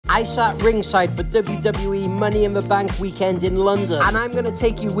I sat ringside for WWE Money in the Bank weekend in London, and I'm going to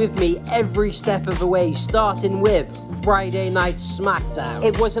take you with me every step of the way, starting with Friday Night SmackDown.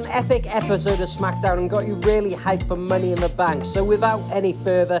 It was an epic episode of SmackDown and got you really hyped for Money in the Bank, so without any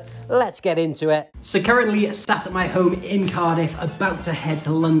further, let's get into it. So currently sat at my home in Cardiff, about to head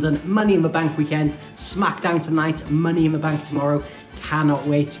to London, Money in the Bank weekend, SmackDown tonight, Money in the Bank tomorrow. Cannot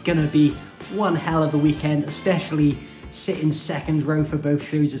wait, it's gonna be one hell of a weekend, especially sitting second row for both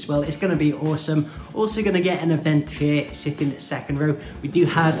shows as well. It's going to be awesome. Also going to get an event chair sitting second row. We do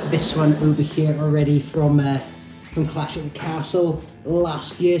have this one over here already from Clash at the Castle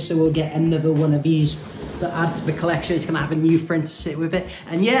last year, so we'll get another one of these to add to the collection. It's going to have a new friend to sit with it,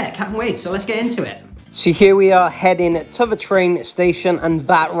 and yeah, can't wait. So let's get into it. So here we are heading to the train station, and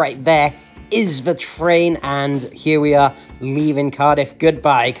that right there is the train, and here we are leaving Cardiff.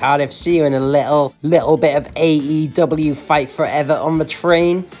 Goodbye, Cardiff. See you in a little bit of AEW Fight Forever on the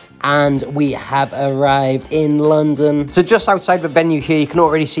train. And we have arrived in London. So just outside the venue here, you can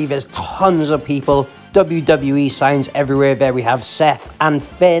already see there's tons of people. WWE signs everywhere. There we have Seth and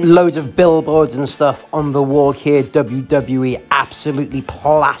Finn. Loads of billboards and stuff on the wall here. WWE absolutely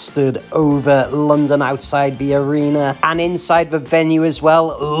plastered over London outside the arena. And inside the venue as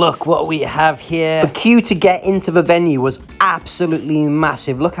well, look what we have here. The queue to get into the venue was absolutely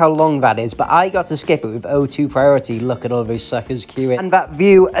massive. Look how long that is. But I got to skip it with O2 priority. Look at all those suckers queuing. And that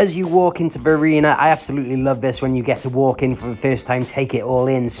view as you walk into the arena, I absolutely love this when you get to walk in for the first time, take it all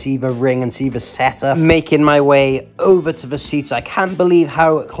in, see the ring and see the setup. Making my way over to the seats. I can't believe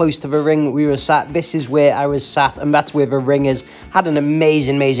how close to the ring we were sat. This is where I was sat, and that's where the ring is. Had an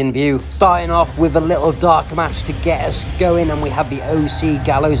amazing view. Starting off with a little dark match to get us going, and we have the OC,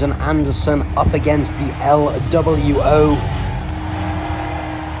 Gallows and Anderson up against the LWO.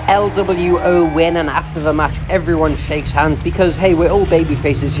 LWO win, and after the match everyone shakes hands because hey, we're all baby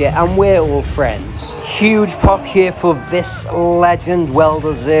faces here and we're all friends. Huge pop here for this legend, well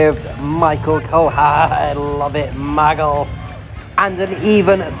deserved. Michael Cole, I love it, Maggle. And an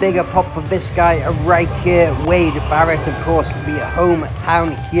even bigger pop for this guy right here, Wade Barrett, of course, the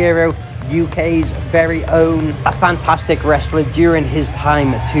hometown hero, UK's very own, a fantastic wrestler during his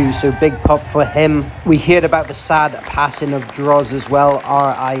time too, so big pop for him. We heard about the sad passing of Droz as well,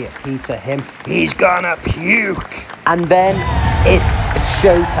 RIP to him. He's gonna puke. And then it's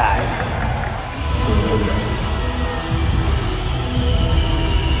showtime.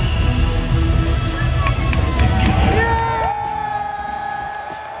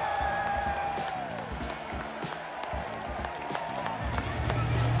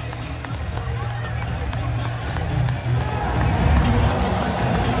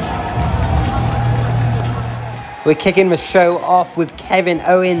 We're kicking the show off with Kevin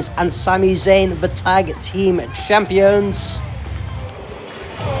Owens and Sami Zayn, the tag team champions.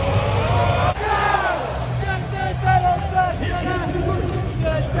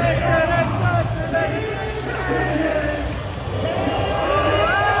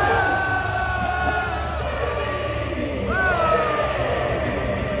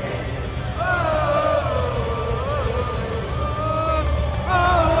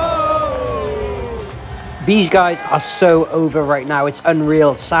 These guys are so over right now, it's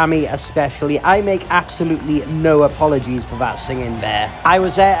unreal, Sami especially. I make absolutely no apologies for that singing there. I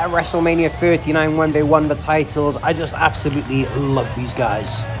was there at WrestleMania 39 when they won the titles. I just absolutely love these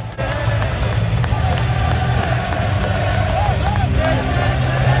guys.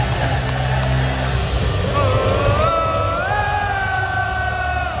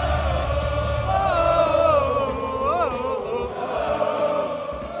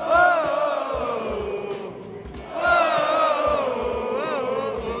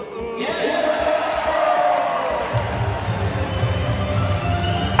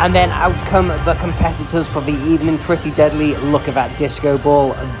 And then out come the competitors for the evening. Pretty deadly. Look at that disco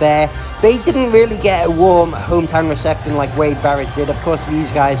ball there. They didn't really get a warm hometown reception like Wade Barrett did. Of course, these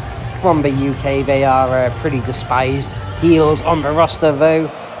guys from the UK, they are pretty despised heels on the roster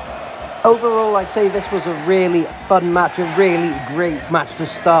though. Overall, I'd say this was a really fun match, a really great match to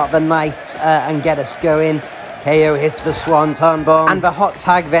start the night and get us going. KO hits the Swanton Bomb. And the hot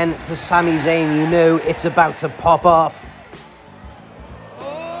tag then to Sami Zayn. You know it's about to pop off.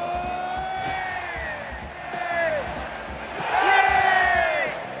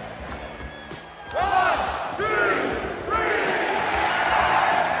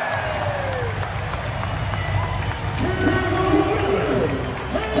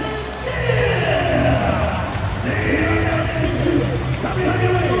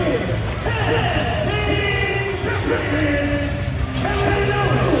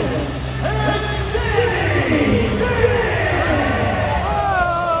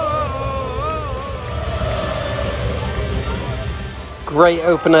 great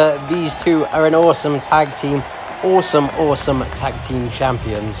opener. These two are an awesome tag team. Awesome tag team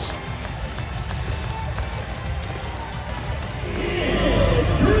champions.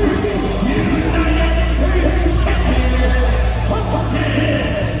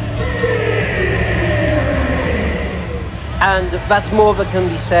 And that's more that can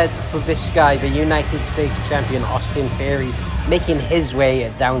be said for this guy, the United States champion Austin Theory, making his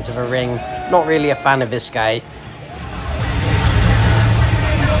way down to the ring. Not really a fan of this guy.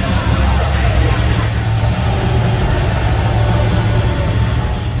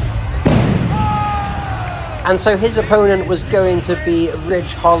 And so his opponent was going to be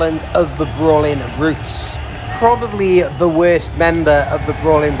Ridge Holland of the Brawling Brutes. Probably the worst member of the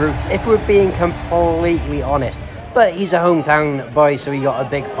Brawling Brutes, if we're being completely honest. But he's a hometown boy, so he got a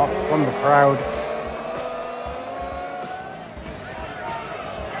big pop from the crowd.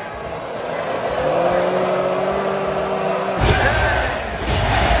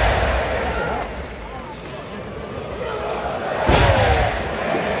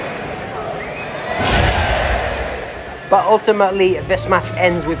 But ultimately, this match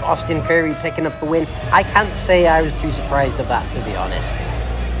ends with Austin Theory picking up the win. I can't say I was too surprised at that, to be honest.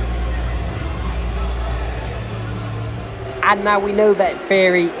 And now we know that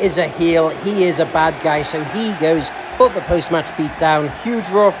Theory is a heel, he is a bad guy, so he goes for the post-match beatdown. Huge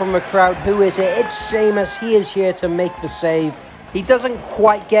roar from the crowd. Who is it? It's Sheamus. He is here to make the save. He doesn't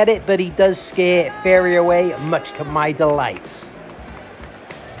quite get it, but he does scare Theory away, much to my delight.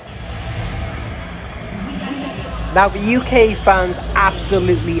 Now, the UK fans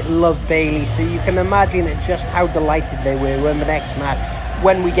absolutely love Bayley, so you can imagine just how delighted they were when the next match,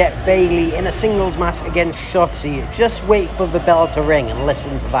 when we get Bayley in a singles match against Shotzi. Just wait for the bell to ring and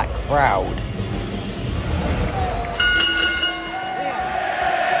listen to that crowd.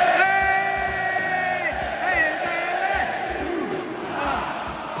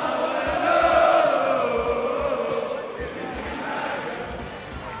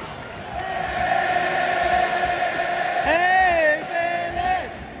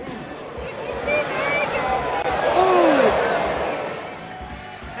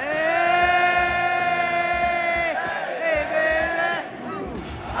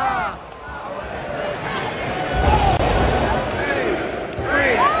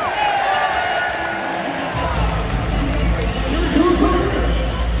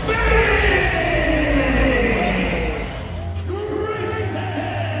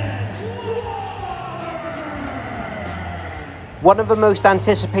 One of the most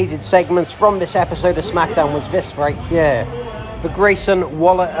anticipated segments from this episode of SmackDown was this right here. The Grayson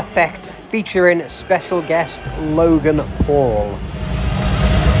Waller Effect featuring special guest Logan Paul.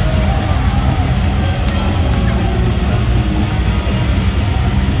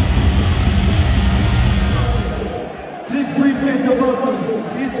 This briefcase of welcome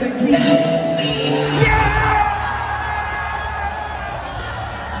is the key.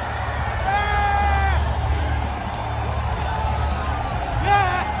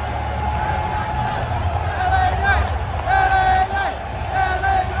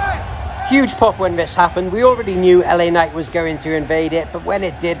 Huge pop when this happened. We already knew LA Knight was going to invade it, but when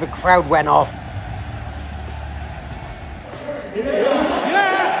it did, the crowd went off.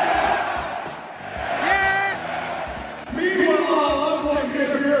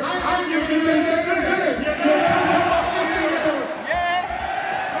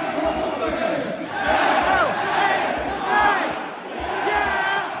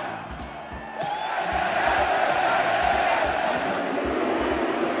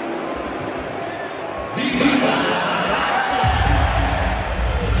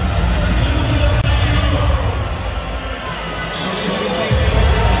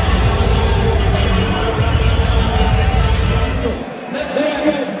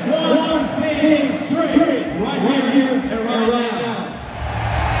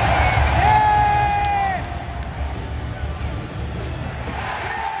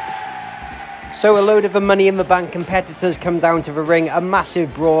 So a load of the Money in the Bank competitors come down to the ring, a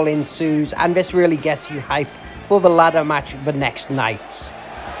massive brawl ensues, and this really gets you hyped for the ladder match the next night.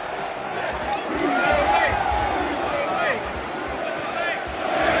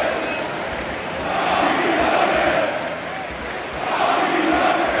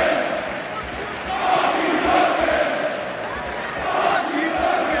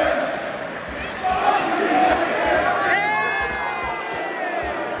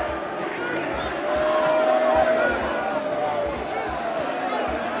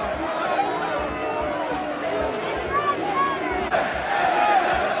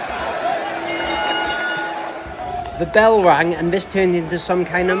 The bell rang and this turned into some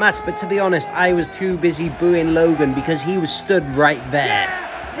kind of match, but to be honest, I was too busy booing Logan because he was stood right there.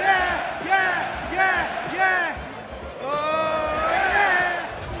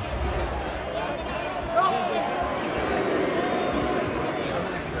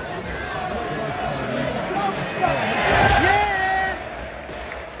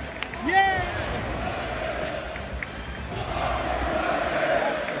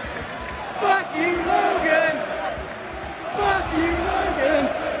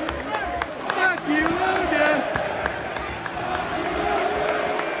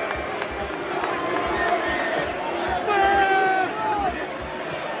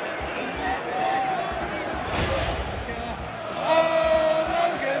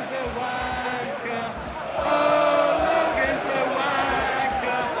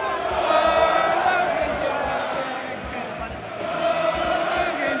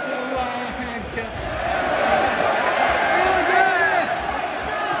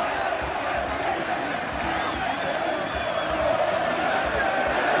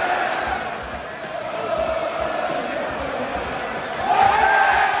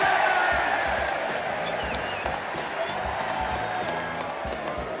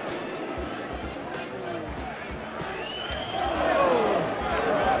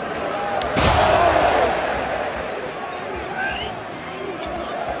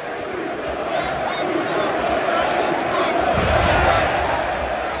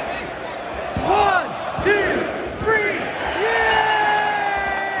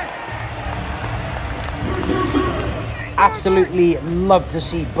 Absolutely love to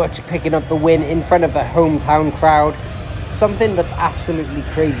see Butch picking up the win in front of the hometown crowd. Something that's absolutely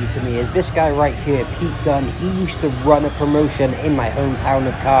crazy to me is this guy right here, Pete Dunne. He used to run a promotion in my hometown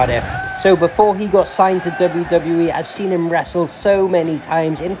of Cardiff. So before he got signed to WWE, I've seen him wrestle so many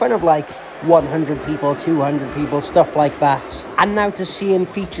times in front of like 100 people, 200 people, stuff like that. And now to see him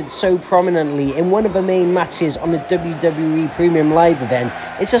featured so prominently in one of the main matches on the WWE Premium Live event,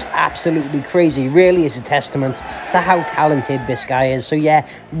 it's just absolutely crazy. Really is a testament to how talented this guy is. So yeah,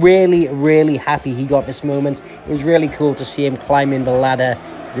 really happy he got this moment. It was really cool to see him climbing the ladder,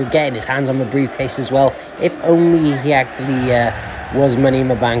 getting his hands on the briefcase as well. If only he actually was Money in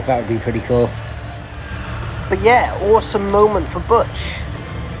the Bank, that would be pretty cool. But yeah, awesome moment for Butch.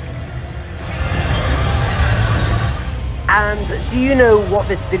 And do you know what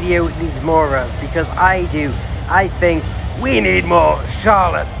this video needs more of? Because I do. I think we need more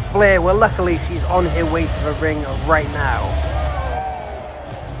Charlotte Flair. Well, luckily she's on her way to the ring right now.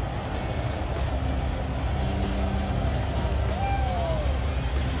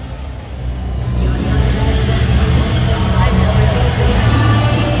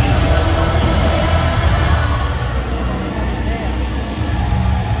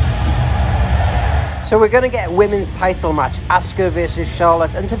 So we're going to get a women's title match, Asuka versus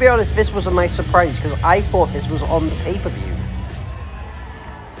Charlotte, and to be honest, this was a nice surprise because I thought this was on the pay-per-view.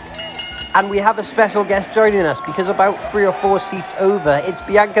 And we have a special guest joining us because about 3 or 4 seats over, it's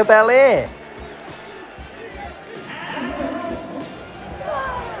Bianca Belair.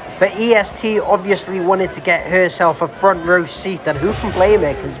 The EST obviously wanted to get herself a front row seat, and who can blame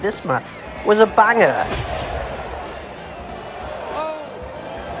her because this match was a banger.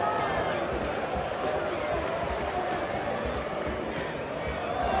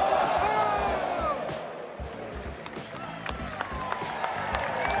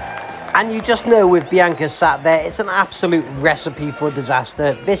 And you just know with Bianca sat there, it's an absolute recipe for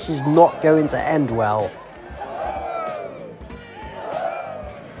disaster. This is not going to end well.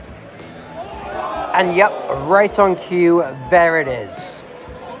 And yep, right on cue, there it is.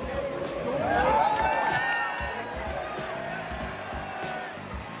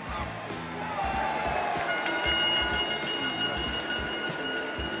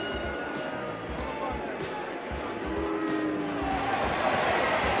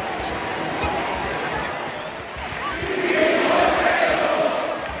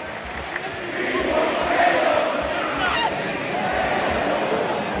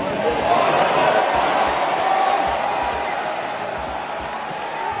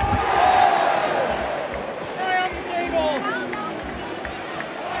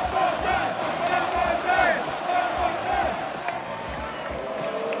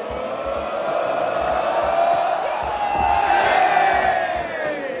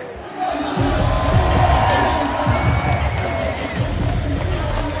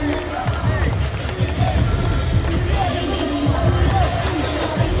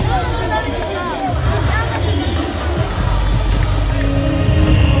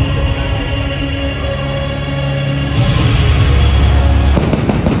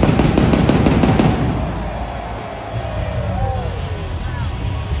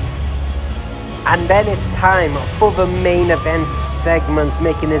 And then it's time for the main event segment,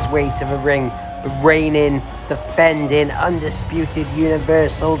 making his way to the ring, the reigning, defending, undisputed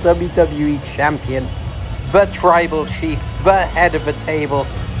Universal WWE Champion, the Tribal Chief, the head of the table,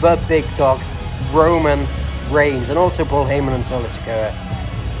 the big dog, Roman Reigns, and also Paul Heyman and Solo Sikoa.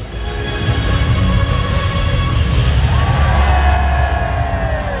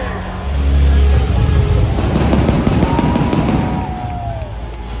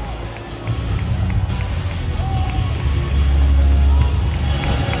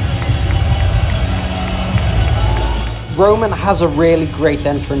 Roman has a really great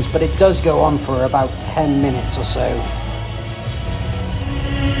entrance, but it does go on for about 10 minutes or so.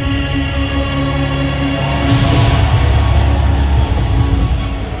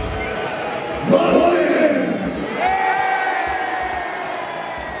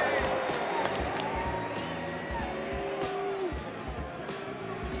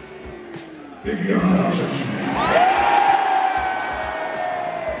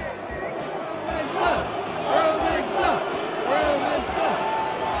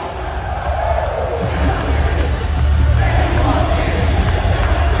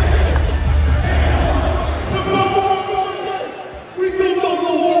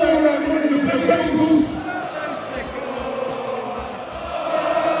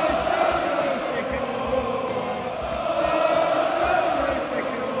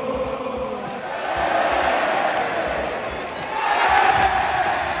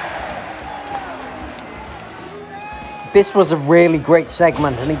 This was a really great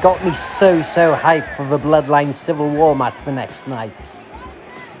segment, and it got me so hyped for the Bloodline Civil War match the next night.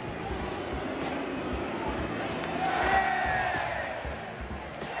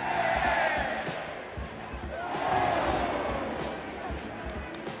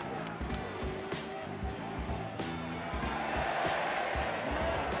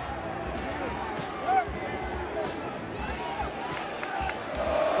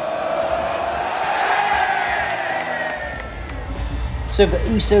 So the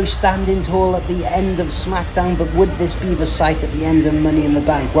Usos standing tall at the end of SmackDown, but would this be the sight at the end of Money in the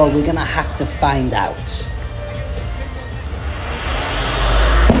Bank? Well, we're going to have to find out.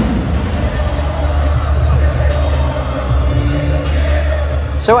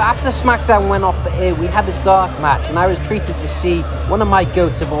 So after SmackDown went off the air, we had a dark match, and I was treated to see one of my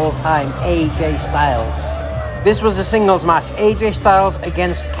goats of all time, AJ Styles. This was a singles match, AJ Styles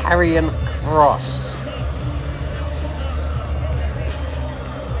against Karrion Kross.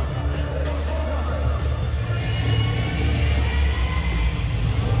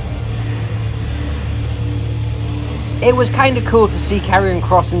 It was kind of cool to see Karrion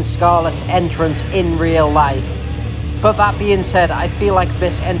Kross and Scarlett's entrance in real life. But that being said, I feel like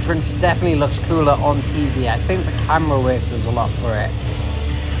this entrance definitely looks cooler on TV. I think the camera work does a lot for it.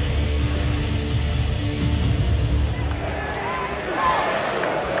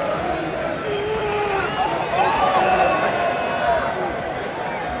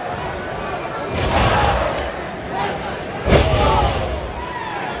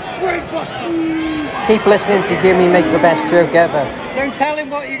 Keep listening to hear me make the best joke ever. Don't tell him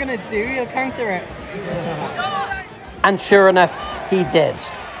what you're going to do, he'll counter it. And sure enough, he did.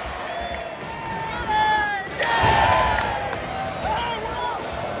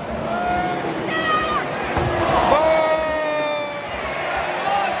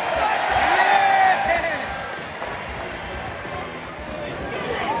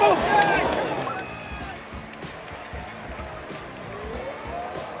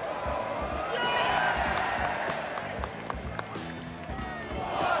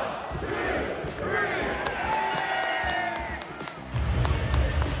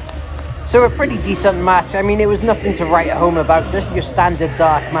 So a pretty decent match. I mean, it was nothing to write home about, just your standard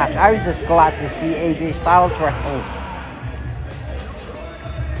dark match. I was just glad to see AJ Styles wrestle.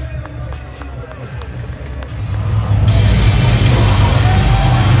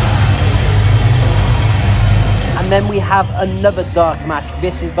 And then we have another dark match.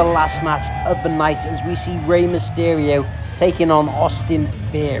 This is the last match of the night as we see Rey Mysterio taking on Austin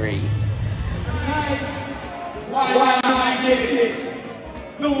Theory. Why I get it?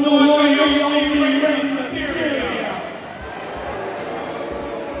 The one you only Rey Mysterio.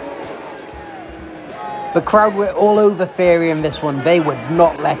 The crowd were all over Theory in this one. They would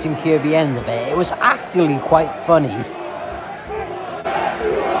not let him hear the end of it. It was actually quite funny.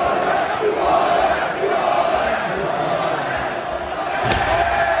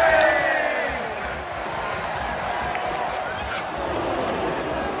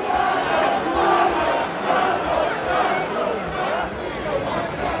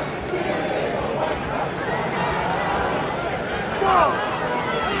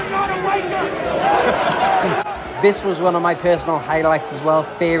 This was one of my personal highlights as well.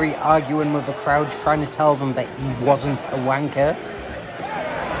 Theory arguing with the crowd, trying to tell them that he wasn't a wanker.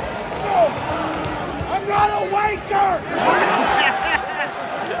 I'm not a wanker!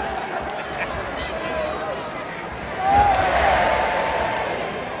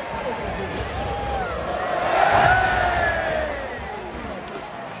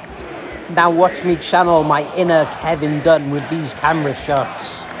 Now watch me channel my inner Kevin Dunn with these camera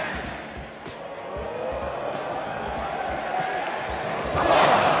shots.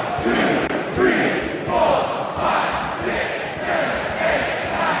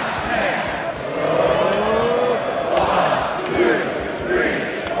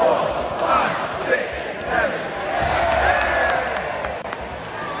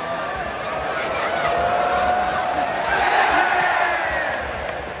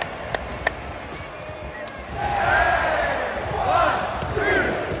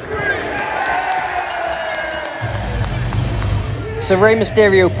 So Rey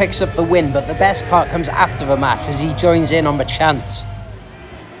Mysterio picks up the win, but the best part comes after the match as he joins in on the chant.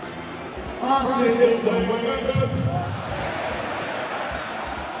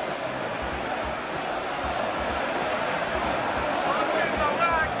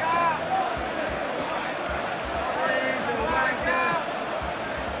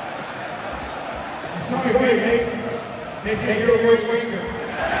 Sorry, wait. They say you're a worse wanker.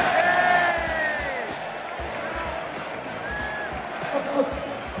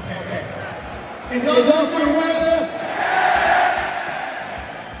 Is Austin a winner?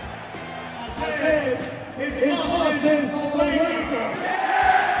 I said, is Austin a winner?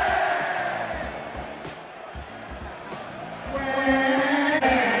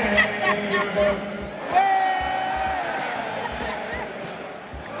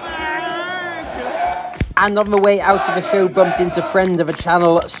 And on the way out of the show, bumped into friend of the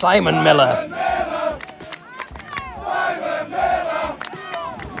channel, Simon Miller.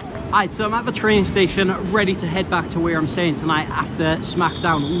 Alright, so I'm at the train station, ready to head back to where I'm staying tonight after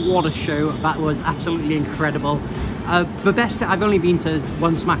SmackDown. What a show, that was absolutely incredible. The best, I've only been to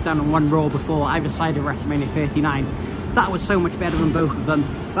one SmackDown and one Raw before, either side of WrestleMania 39. That was so much better than both of them.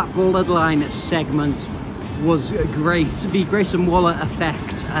 That Bloodline segment was great. The Grayson Waller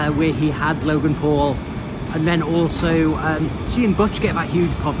effect, where he had Logan Paul, and then also seeing Butch get that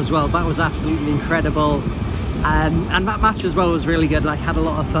huge pop as well, that was absolutely incredible. And that match as well was really good, like had a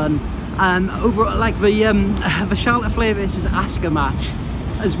lot of fun. Overall, like the Charlotte Flair versus Asuka match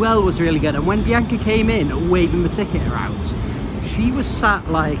as well was really good. And when Bianca came in waving the ticket around, she was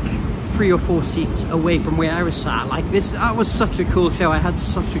sat like 3 or 4 seats away from where I was sat. Like that was such a cool show. I had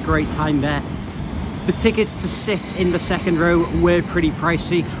such a great time there. The tickets to sit in the second row were pretty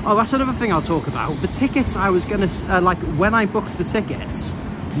pricey. Oh, that's another thing I'll talk about. The tickets I was gonna, like when I booked the tickets,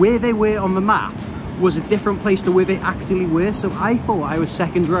 where they were on the map was a different place to where they actually were. So I thought I was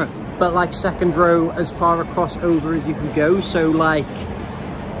second row, but like second row as far across over as you can go. So like,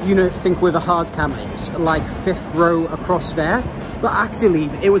 you know, think where the hard cam is, like 5th row across there. But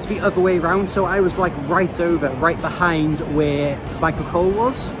actually it was the other way around. So I was like right over, right behind where Michael Cole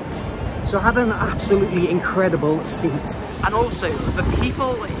was. So I had an absolutely incredible seat. And also the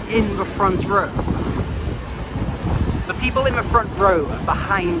people in the front row,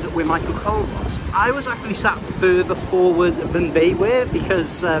 behind where Michael Cole was, I was actually sat further forward than they were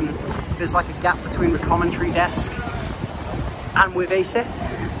because there's like a gap between the commentary desk and where they sit.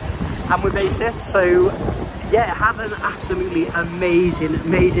 So yeah, it had an absolutely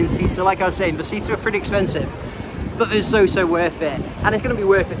amazing seat. So like I was saying, the seats were pretty expensive, but they're so worth it, and it's going to be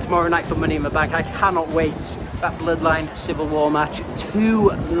worth it tomorrow night for Money in the Bank. I cannot wait. That Bloodline Civil War match, 2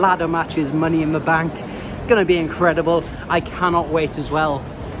 ladder matches, Money in the Bank, it's going to be incredible. I cannot wait as well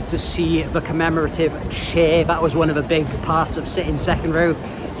to see the commemorative chair. That was one of the big parts of sitting second row.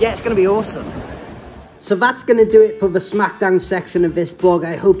 Yeah, it's going to be awesome. So that's going to do it for the SmackDown section of this blog.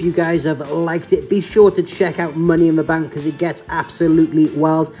 I hope you guys have liked it. Be sure to check out Money in the Bank because it gets absolutely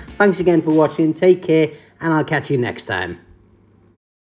wild. Thanks again for watching. Take care, and I'll catch you next time.